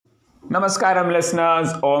Namaskaram listeners,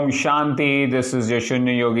 Om Shanti, this is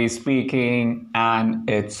Yashunya Yogi speaking and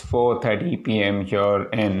it's 4:30 p.m. here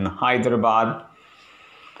in Hyderabad.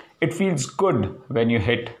 It feels good when you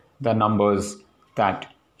hit the numbers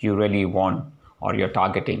that you really want or you're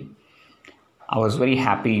targeting. I was very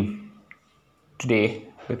happy today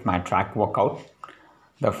with my track workout.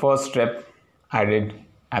 The first rep I did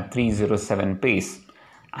at 3:07 pace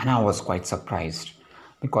and I was quite surprised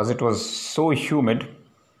because it was so humid.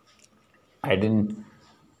 I didn't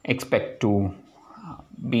expect to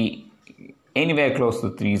be anywhere close to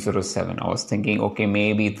 3:07. I was thinking, okay,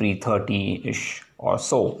 maybe 3:30-ish or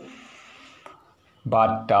so.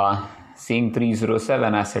 But seeing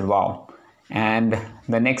 3:07, I said, wow. And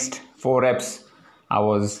the next 4 reps, I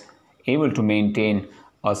was able to maintain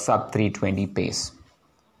a sub 320 pace.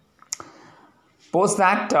 Post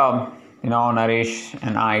that, Naresh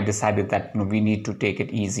and I decided that we need to take it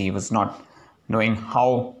easy. It was not knowing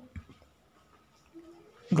how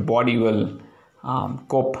the body will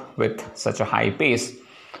cope with such a high pace.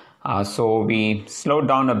 So we slowed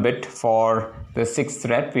down a bit for the 6th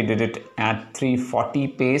rep. We did it at 340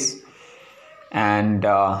 pace. And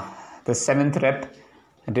the 7th rep,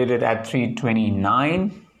 I did it at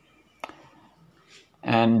 329.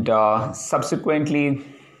 And subsequently,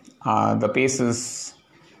 the paces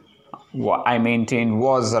I maintained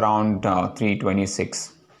was around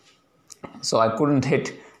 326. So I couldn't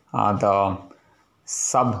hit the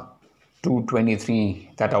sub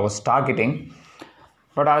 223 that I was targeting,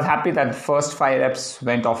 but I was happy that the first 5 reps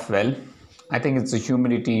went off well. I think it's the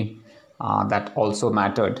humidity that also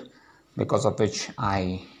mattered, because of which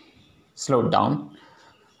I slowed down.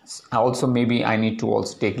 Also, maybe I need to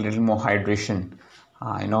also take a little more hydration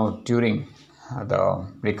during the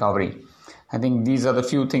recovery. I think these are the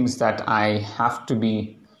few things that I have to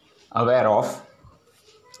be aware of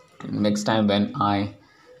next time when I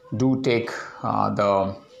do take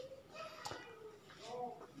the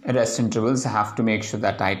rest intervals. I have to make sure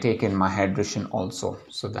that I take in my hydration also,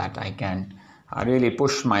 so that I can really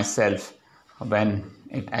push myself when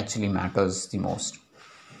it actually matters the most.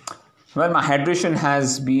 Well, my hydration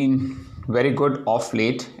has been very good of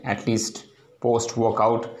late, at least post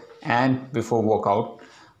workout and before workout.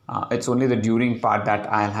 It's only the during part that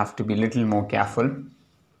I'll have to be a little more careful.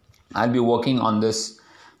 I'll be working on this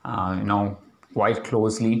quite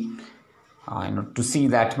closely to see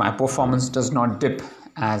that my performance does not dip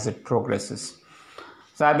as it progresses.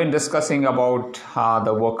 So I've been discussing about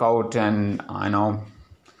the workout and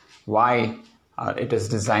why it is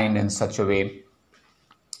designed in such a way,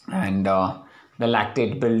 and the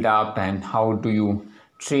lactate build-up, and how do you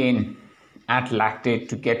train at lactate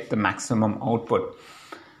to get the maximum output.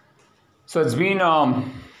 So it's been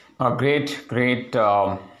a great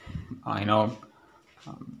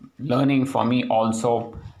learning for me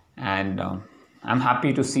also, and I'm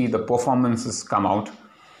happy to see the performances come out.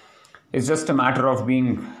 It's just a matter of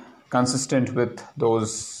being consistent with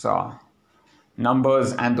those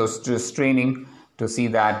numbers and those just training to see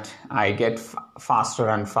that I get faster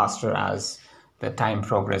and faster as the time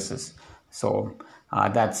progresses. So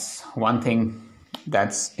that's one thing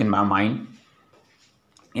that's in my mind.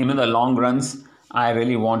 Even the long runs, I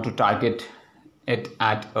really want to target it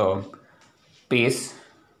at a pace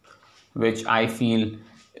which I feel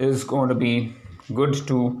is going to be good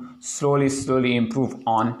to slowly improve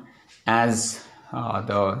on as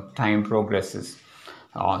the time progresses.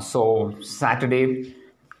 So Saturday,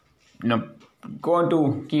 going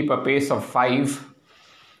to keep a pace of 5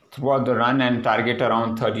 throughout the run and target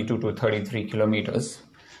around 32 to 33 kilometers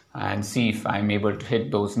and see if I'm able to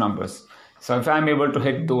hit those numbers. So if I'm able to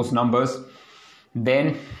hit those numbers,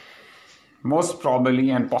 then most probably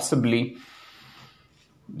and possibly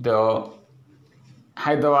the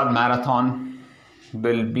Hyderabad Marathon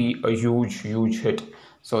will be a huge hit.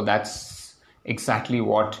 So that's exactly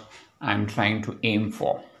what I'm trying to aim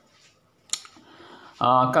for.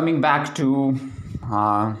 Coming back to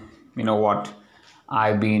what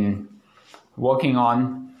I've been working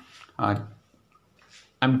on,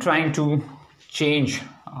 I'm trying to change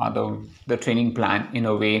the training plan in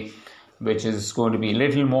a way which is going to be a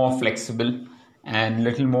little more flexible and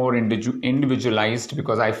little more individualized,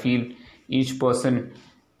 because I feel each person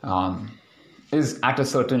is at a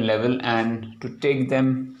certain level, and to take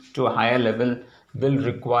them to a higher level will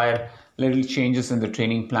require little changes in the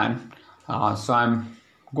training plan. So I'm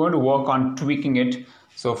going to work on tweaking it.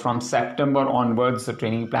 So from September onwards, the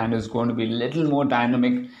training plan is going to be a little more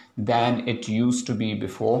dynamic than it used to be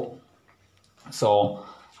before. So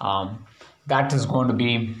that is going to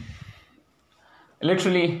be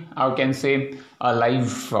literally, I can say, a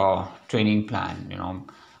live training plan,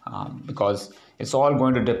 because it's all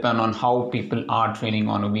going to depend on how people are training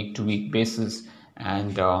on a week-to-week basis,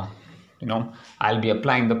 and I'll be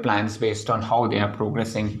applying the plans based on how they are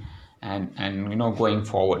progressing and going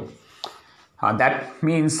forward. That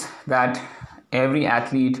means that every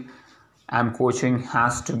athlete I'm coaching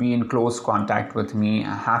has to be in close contact with me.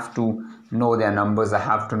 I have to know their numbers. I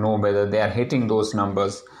have to know whether they are hitting those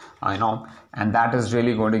numbers, and that is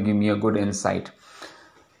really going to give me a good insight.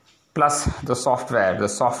 Plus the software. The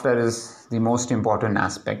software is the most important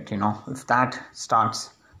aspect. If that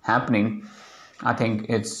starts happening, I think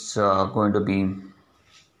it's going to be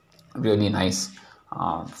really nice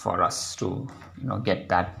for us to get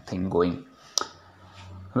that thing going.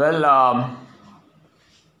 Well,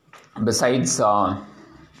 besides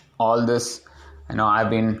all this, I've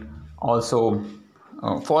been also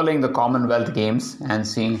following the Commonwealth Games and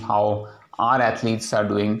seeing how our athletes are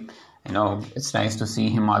doing. It's nice to see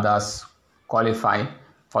Hima Das qualify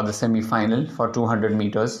for the semi-final for 200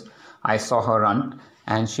 meters. I saw her run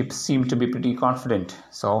and she seemed to be pretty confident.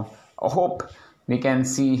 So I hope we can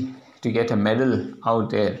see to get a medal out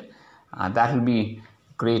there. That will be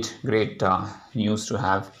great news to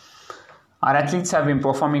have. Our athletes have been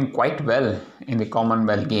performing quite well in the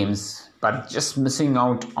Commonwealth Games, but just missing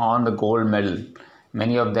out on the gold medal.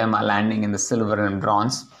 Many of them are landing in the silver and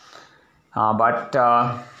bronze. But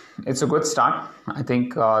it's a good start. I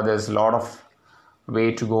think there's a lot of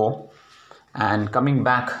way to go. And coming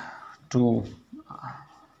back to,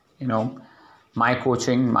 my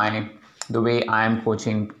coaching, the way I am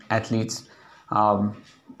coaching athletes,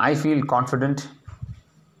 I feel confident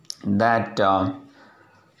that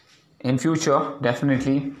in future,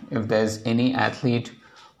 definitely, if there's any athlete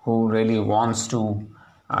who really wants to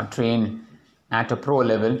train at a pro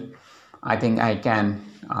level, I think I can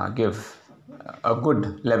give a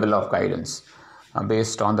good level of guidance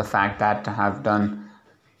based on the fact that I have done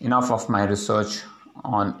enough of my research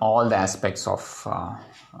on all the aspects of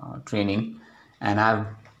training, and I have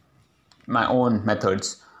my own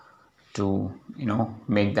methods to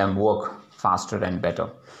make them work faster and better.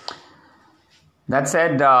 That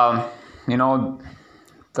said, the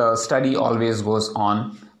study always goes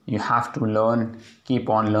on. You have to learn, keep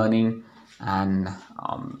on learning, and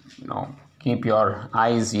keep your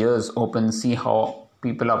eyes, ears open, see how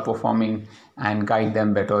people are performing and guide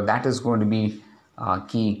them better. That is going to be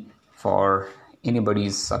key for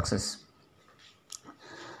anybody's success.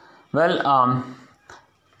 Well,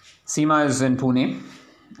 Seema is in Pune,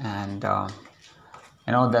 and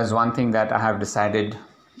there's one thing that I have decided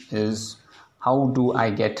is how do I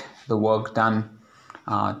get the work done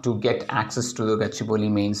to get access to the Gachibowli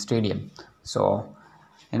main stadium. So,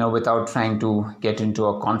 without trying to get into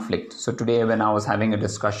a conflict. So today when I was having a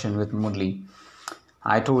discussion with Murli,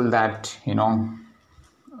 I told that,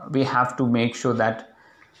 we have to make sure that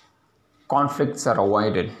conflicts are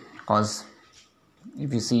avoided, because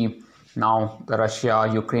if you see now the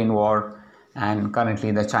Russia-Ukraine war and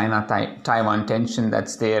currently the China-Taiwan tension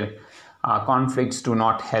that's there, conflicts do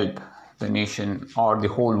not help the nation or the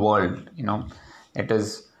whole world. It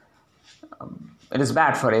is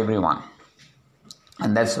bad for everyone.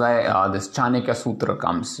 And that's why this Chanakya Sutra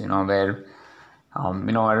comes, where,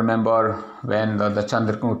 I remember when the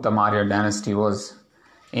Chandragupta Maurya dynasty was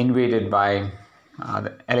invaded by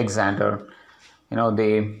Alexander,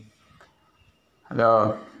 the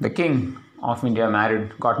king of India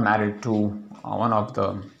got married to one of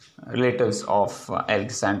the relatives of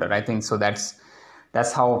Alexander. I think so. That's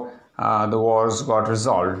how the wars got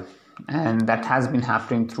resolved, and that has been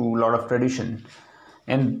happening through a lot of tradition.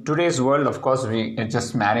 In today's world, of course, we are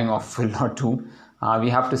just marrying off will not do. We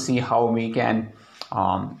have to see how we can,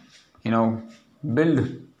 build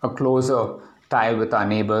a closer tie with our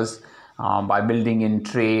neighbors by building in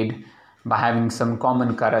trade, by having some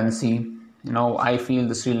common currency. I feel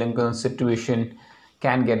the Sri Lankan situation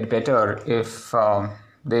can get better if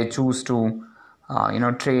they choose to,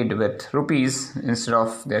 trade with rupees instead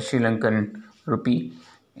of their Sri Lankan rupee.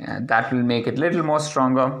 That will make it a little more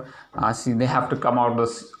stronger. They have to come out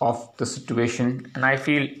of the situation. And I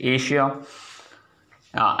feel Asia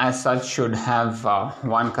as such should have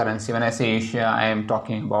one currency. When I say Asia, I am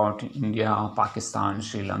talking about India, Pakistan,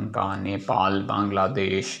 Sri Lanka, Nepal,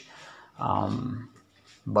 Bangladesh,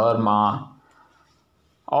 Burma,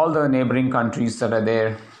 all the neighboring countries that are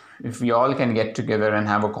there. If we all can get together and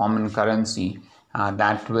have a common currency,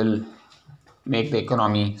 that will make the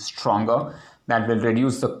economy stronger. That will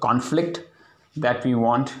reduce the conflict that we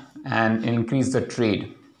want and increase the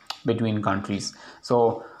trade between countries.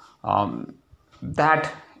 So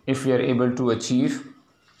that, if we are able to achieve,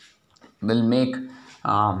 will make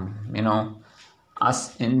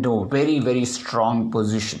us into a very, very strong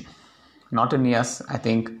position not only us, I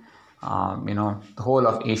think, the whole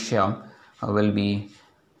of Asia will be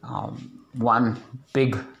one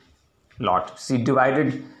big lot. See,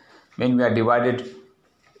 when we are divided,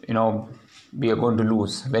 we are going to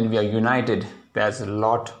lose. When we are united, there's a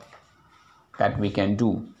lot that we can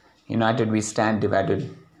do. United we stand,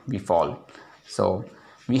 divided we fall. So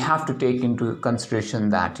we have to take into consideration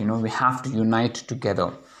that, we have to unite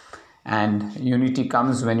together. And unity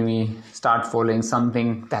comes when we start following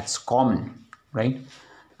something that's common, right?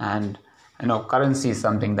 And, currency is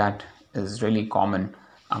something that is really common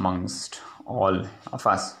amongst all of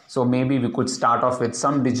us. So maybe we could start off with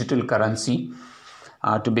some digital currency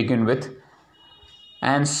to begin with,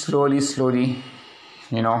 and slowly,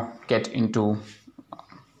 get into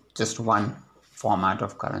just one format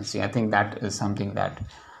of currency. I think that is something that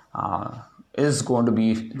is going to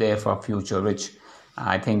be there for future, which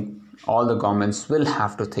I think all the governments will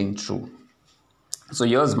have to think through. So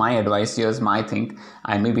here's my advice, here's my thing.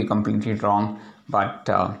 I may be completely wrong, but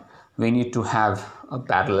we need to have a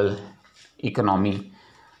parallel economy,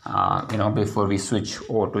 before we switch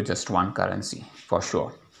over to just one currency, for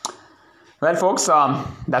sure. Well, folks,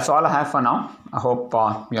 that's all I have for now. I hope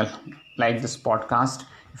you'll like this podcast.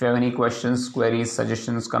 If you have any questions, queries,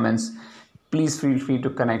 suggestions, comments, please feel free to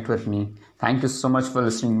connect with me. Thank you so much for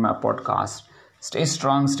listening to my podcast. Stay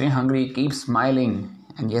strong, stay hungry, keep smiling,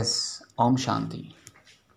 and yes, Om Shanti.